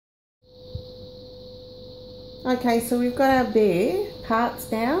Okay, so we've got our bear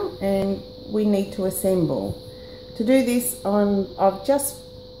parts now and we need to assemble. To do this, I've just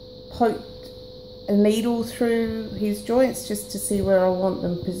poked a needle through his joints just to see where I want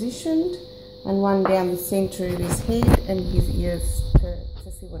them positioned, and one down the centre of his head and his ears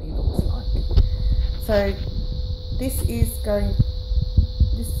to see what he looks like. So this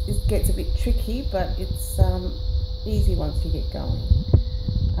gets a bit tricky, but it's easy once you get going.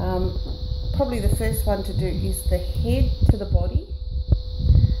 Probably the first one to do is the head to the body,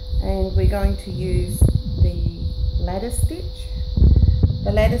 and we're going to use the ladder stitch.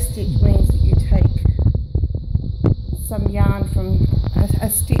 The ladder stitch means that you take some yarn from a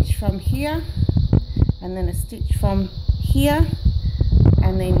stitch from here, and then a stitch from here,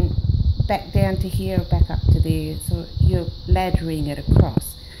 and then back down to here, back up to there, so you're laddering it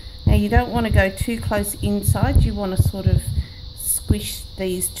across. Now you don't want to go too close inside, you want to sort of squish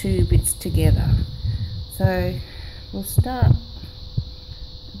these two bits together. So we'll start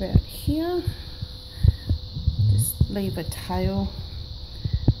about here, just leave a tail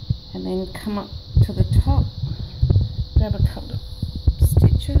and then come up to the top, grab a couple of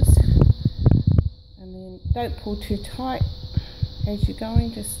stitches, and then don't pull too tight as you're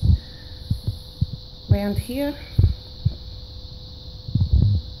going, just round here,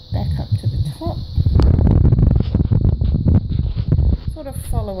 back up to the top. Sort of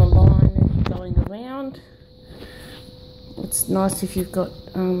follow a line as you're going around. It's nice if you've got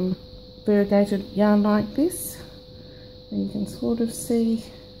variegated yarn like this, and you can sort of see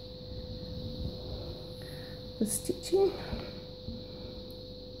the stitching.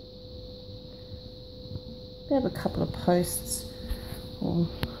 We have a couple of posts or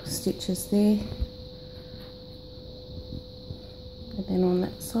stitches there, and then on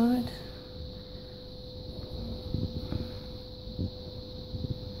that side.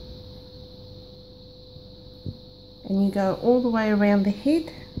 And you go all the way around the head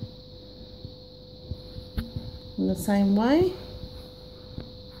in the same way,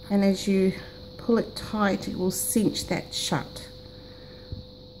 and as you pull it tight it will cinch that shut.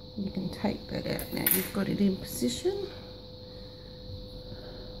 You can take that out now you've got it in position.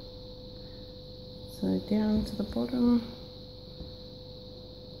 So down to the bottom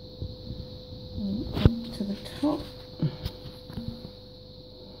and up to the top.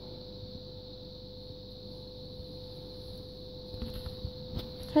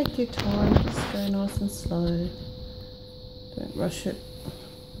 Take your time, just go nice and slow, don't rush it.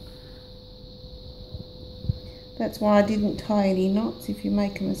 That's why I didn't tie any knots. If you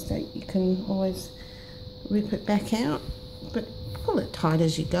make a mistake you can always rip it back out, but pull it tight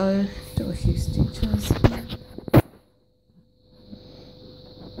as you go, do a few stitches.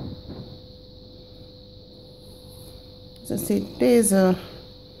 As I said, bears are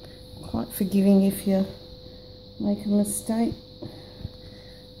quite forgiving if you make a mistake.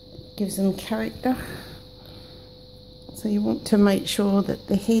 Gives them character. So you want to make sure that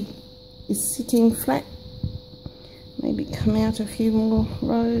the head is sitting flat. Maybe come out a few more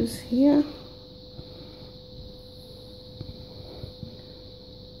rows here.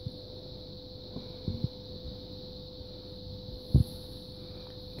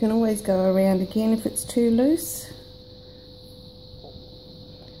 You can always go around again if it's too loose.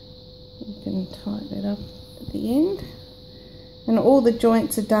 You can tighten it up at the end. And all the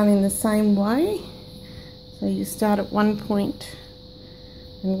joints are done in the same way. So you start at one point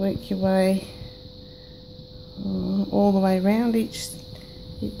and work your way all the way around each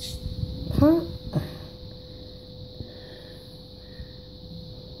part.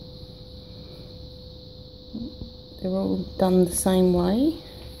 They're all done the same way.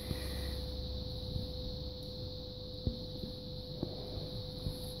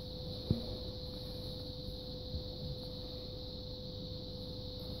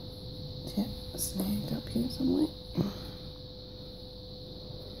 Snagged up here somewhere.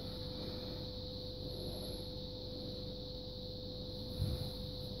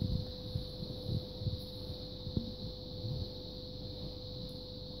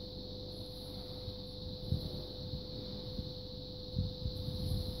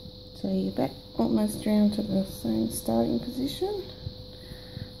 So you're back almost down to the same starting position.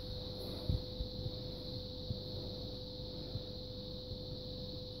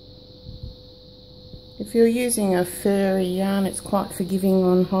 If you're using a furry yarn, it's quite forgiving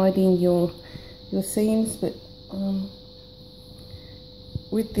on hiding your seams, but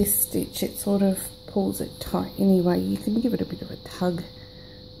with this stitch it sort of pulls it tight anyway. You can give it a bit of a tug,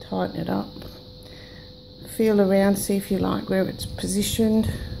 tighten it up, feel around, see if you like where it's positioned.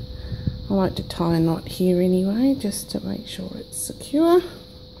 I like to tie a knot here anyway, just to make sure it's secure.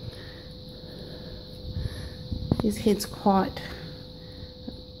 his head's quite,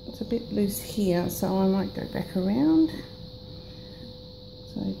 it's a bit loose here, so I might go back around.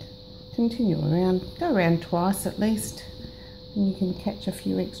 So continue around, go around twice at least, and you can catch a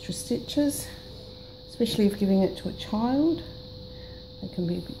few extra stitches, especially if giving it to a child. They can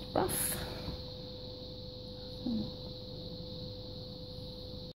be a bit rough.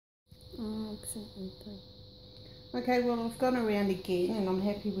 Okay, well, I've gone around again and I'm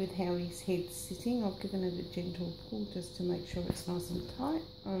happy with how his head's sitting. I've given it a gentle pull just to make sure it's nice and tight.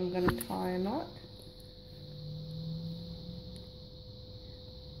 I'm going to tie a knot.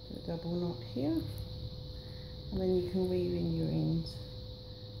 Do a double knot here. And then you can weave in your ends.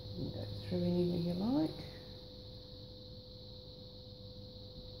 You can go through anywhere you like.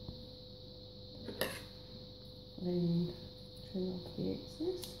 And trim off the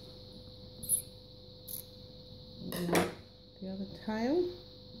excess. And then the other tail.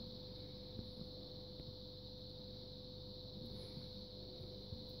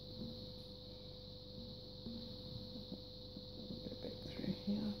 Go back through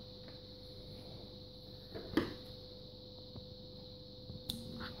here.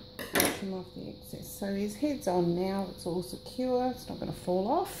 Trim off the excess. So his head's on now, it's all secure, it's not going to fall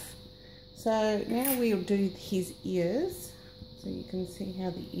off. So now we'll do his ears, so you can see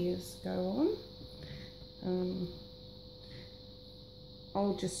how the ears go on.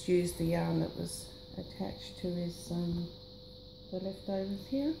 I'll just use the yarn that was attached to his the leftovers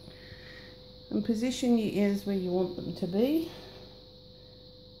here, and position your ears where you want them to be.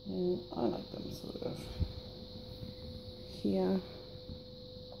 And I like them sort of here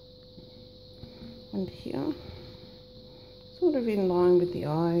and here, sort of in line with the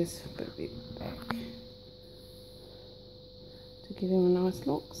eyes, but a bit back to give him a nice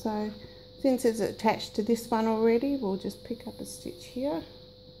look. So since it's attached to this one already, we'll just pick up a stitch here.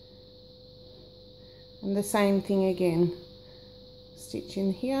 And the same thing again. Stitch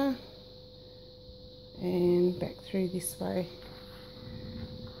in here and back through this way.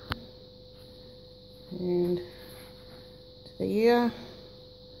 And to the ear.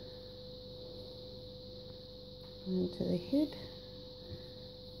 And to the head.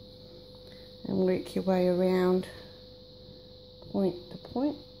 And work your way around point to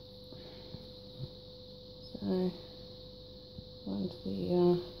point. So one to the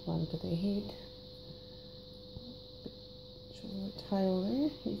ear, one to the head. Short tail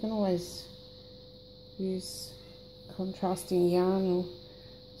there. You can always use contrasting yarn or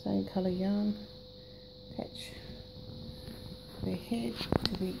same colour yarn. Attach the head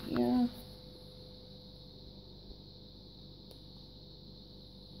to the ear.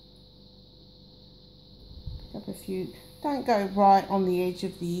 Pick up a few. Don't go right on the edge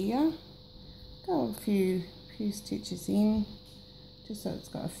of the ear. Go a few stitches in, just so it's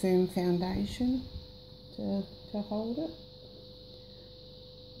got a firm foundation to hold it.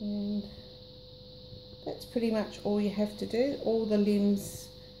 And that's pretty much all you have to do. All the limbs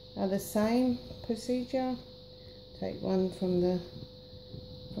are the same procedure. Take one from the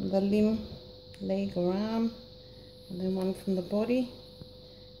limb, leg or arm, and then one from the body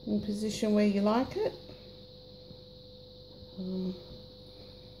in position where you like it.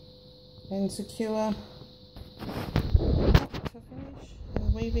 And secure to finish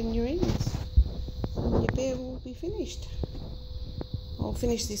and weave in your ends. And your bear will be finished. I'll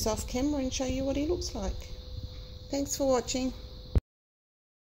finish this off camera and show you what he looks like. Thanks for watching.